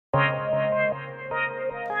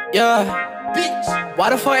Yeah, bitch. Why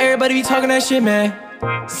the fuck everybody be talking that shit, man?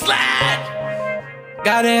 Slide.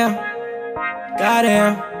 Goddamn.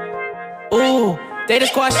 Ooh, they the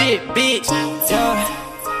squad shit, bitch. Yeah.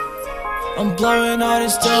 I'm blowing all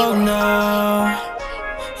this dope now,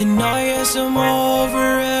 and I guess I'm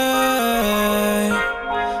over it.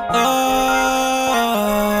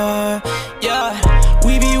 Yeah.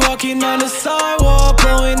 We be walking on the sidewalk,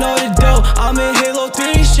 blowing all the dope. I'm in Halo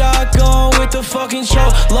 3 shotgun with the fucking show.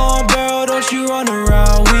 Long barrel, don't you run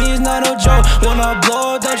around. We is not no joke. When I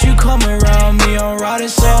blow, don't you come around me. I'm riding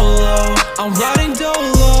solo, I'm riding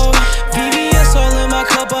dolo. VVS all in my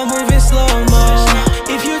cup, I'm moving slow-mo.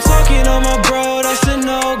 If you talking on my bro, that's a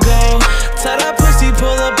no-go. Tell that pussy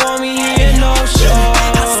pull up on me, he a no-show.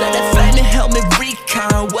 I said that Phantom helmet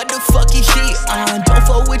recon, what the fuck is he on? Don't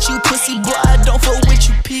fuck with you pussy boy, don't fuck with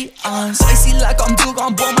you peons. Spicy like I'm Duke,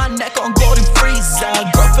 I'm blow my neck on golden freezer.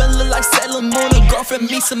 Girlfriend look like Sailor Moon, a girlfriend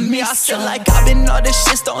me some me. I said like I've been all this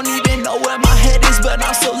shit, don't even know where my head is, but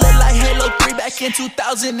I'm so lit like Halo 3 back in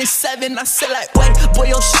 2007. I said like, wait, boy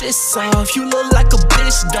your shit's soft, you look like a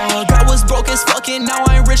bitch dog. I was broke as fucking, now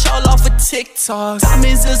I'm rich all off of TikTok.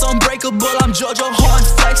 Diamonds is unbreakable, I'm Georgia Horn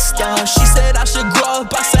flex star. She said I should grow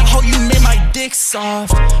up, I said ho, you made my dick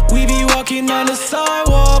soft. We be walking on the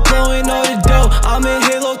sidewalk, blowing all the dope. I'm in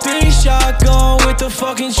Halo 3 shotgun with the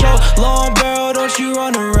fucking show. Long barrel, don't you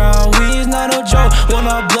run around. We is not no joke. When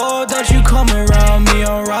I blow, don't you come around me.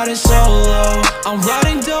 I'm riding solo, I'm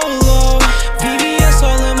riding dolo. VVS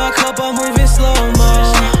all in my cup, I'm moving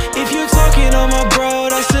slow-mo. If you talking on my bro,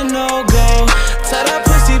 that's a no-go. Tell that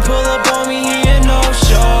pussy pull up on me, he a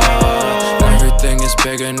no-show. Everything is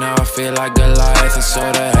bigger now, I feel like Goliath. And so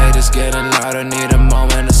the haters getting louder, need a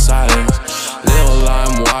moment of silence. Little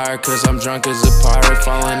I'm wired cause I'm drunk as a pirate,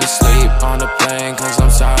 falling asleep on the plane cause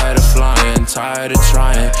I'm tired of flying, tired of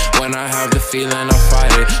trying. When I have the feeling, I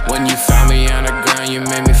fight it. When you found me on the ground, you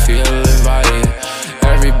made me feel invited.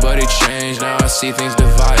 Everybody changed, now I see things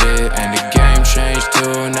divided. And the game changed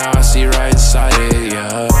too, now I see right inside it,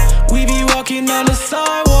 yeah. We be walking on the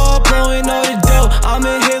sidewalk, blowing all the dope. I'm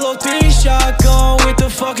in Halo 3 shotgun with the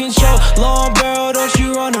fucking show. Long barrel, don't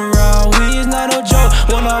you run around. We is not no joke.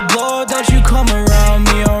 When I blow, don't you come around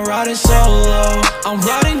me. I'm riding solo, I'm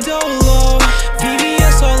riding dolo.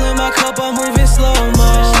 VVS all in my cup, I'm moving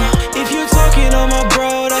slow-mo. If you talking on my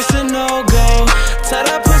bro, that's a no-go. Tell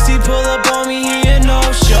that pussy pull up on me, he a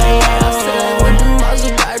no-show. I said I want the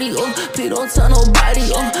Maserati, please don't tell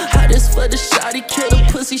nobody, I just for the shotty, kill the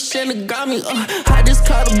pussy, shouldn't got me, I just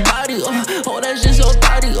caught a body, that's just your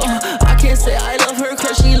body, I can't say I love her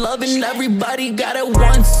cause she loving everybody. Got it 1,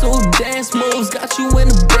 2 dance moves, got you in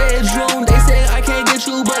the bedroom. They say I can't get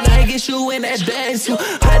you, but I get you in that bed too.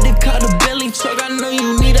 I did call the Billy truck, I know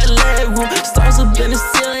you need a leg room. Stars up in the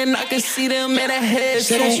ceiling, I can see them in the head.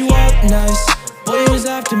 Say that you up nice, boy you was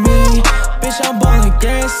after me. Bitch I'm ballin'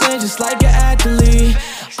 grandstand just like an athlete.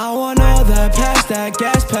 I want all that, past that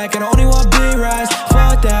gas pack, and only want big rides.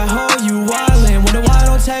 Fuck that hoe, you wildin', wonder why I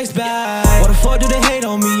don't text back. What the fuck do they hate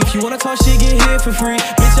on me? If you wanna talk shit, get hit for free.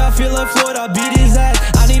 Bitch, I feel like Floyd, I beat his ass,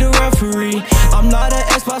 I need a referee. I'm not an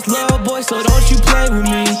Xbox love boy, so don't you play with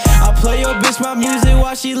me. I play your bitch my music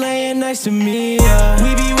while she laying next to me, yeah.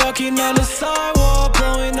 We be walking on the sidewalk,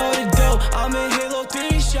 blowing all the dope. I'm in Halo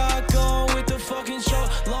 3 shotgun with the fucking show.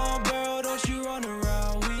 Long barrel, don't you run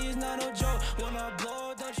around. We is not no joke. When I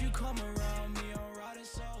blow, don't you come around me. I'm riding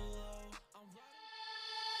solo.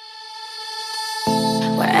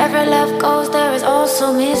 Wherever love goes, there is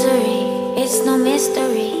also misery. It's no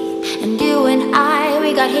mystery. And you and I,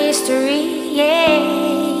 we got history, yeah.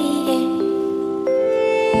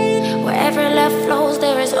 Wherever love flows,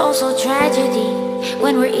 there is also tragedy.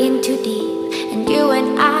 When we're in too deep. And you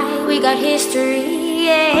and I, we got history,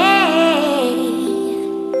 yeah.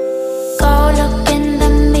 Go look in the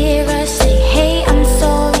mirror, say, hey, I'm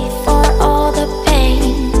sorry for all the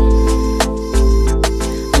pain.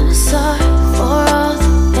 I'm sorry for all the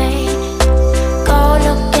pain. Go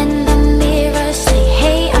look in the mirror, say,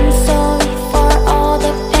 hey, I'm sorry for all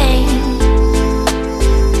the pain.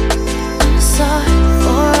 I'm sorry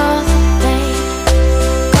for all the pain.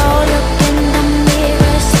 Go look in the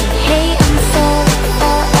mirror, say, hey, I'm sorry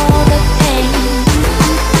for all the pain.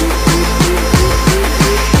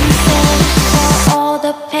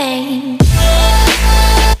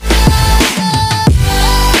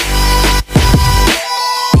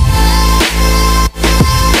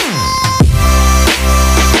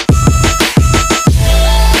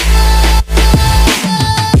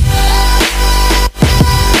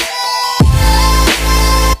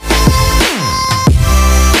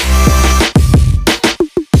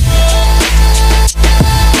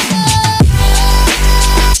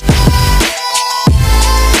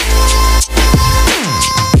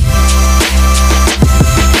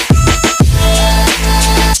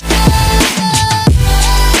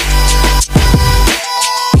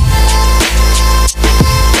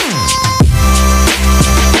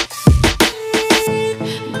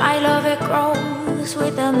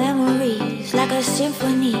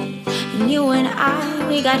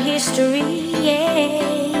 history,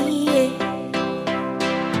 yeah.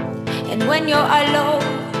 And when you're alone,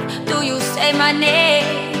 do you say my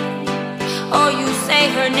name or you say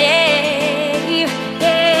her name?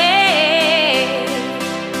 Yeah.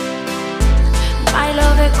 My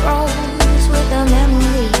love, it grows with the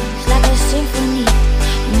memories like a symphony.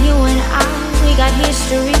 And you and I, we got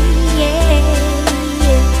history, yeah.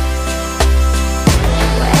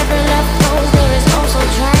 Wherever love flows, there is also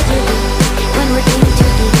tragedy. When we're in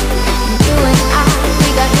too deep, and you and I, we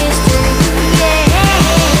got history, yeah.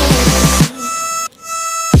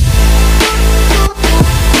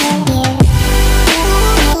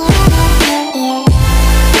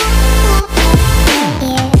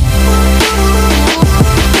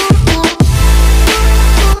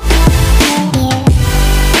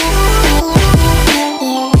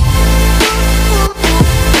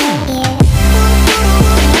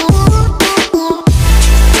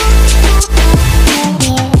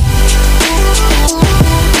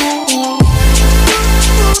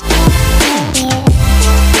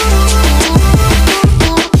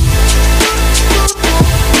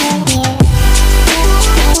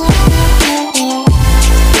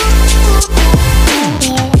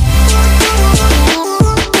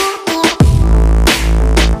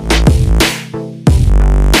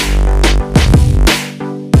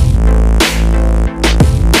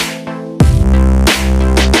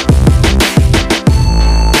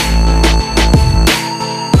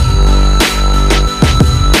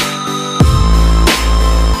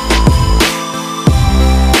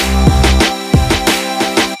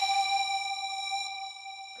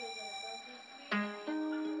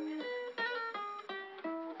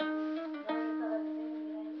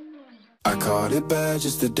 I caught it bad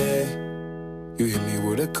just today. You hit me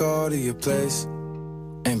with a call to your place.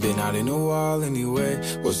 Ain't been out in a while anyway.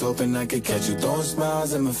 Was hoping I could catch you throwing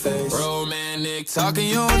smiles in my face. Romantic talking,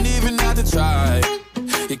 you don't even have to try.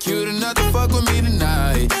 You're cute enough to fuck with me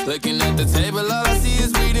tonight. Looking at the table, all I see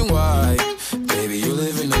is bleeding white. Baby, you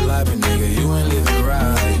living the life, but nigga, you ain't living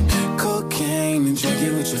right. Cocaine and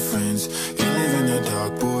drinking with your friends. You live in the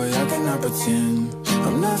dark, boy, I cannot pretend.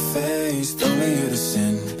 I'm not faced, only here to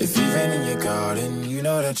sin. If you've been in your garden, you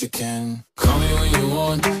know that you can. Call me when you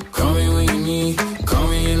want, call me when you need. Call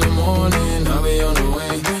me in the morning, I'll be on the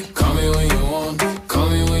way. Call me when you want, call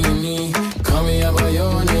me when you need. Call me out by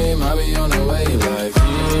your name, I'll be on the way. Like,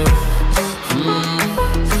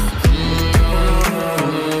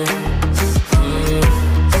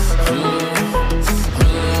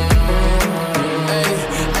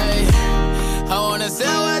 I wanna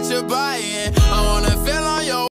sell what you're buying.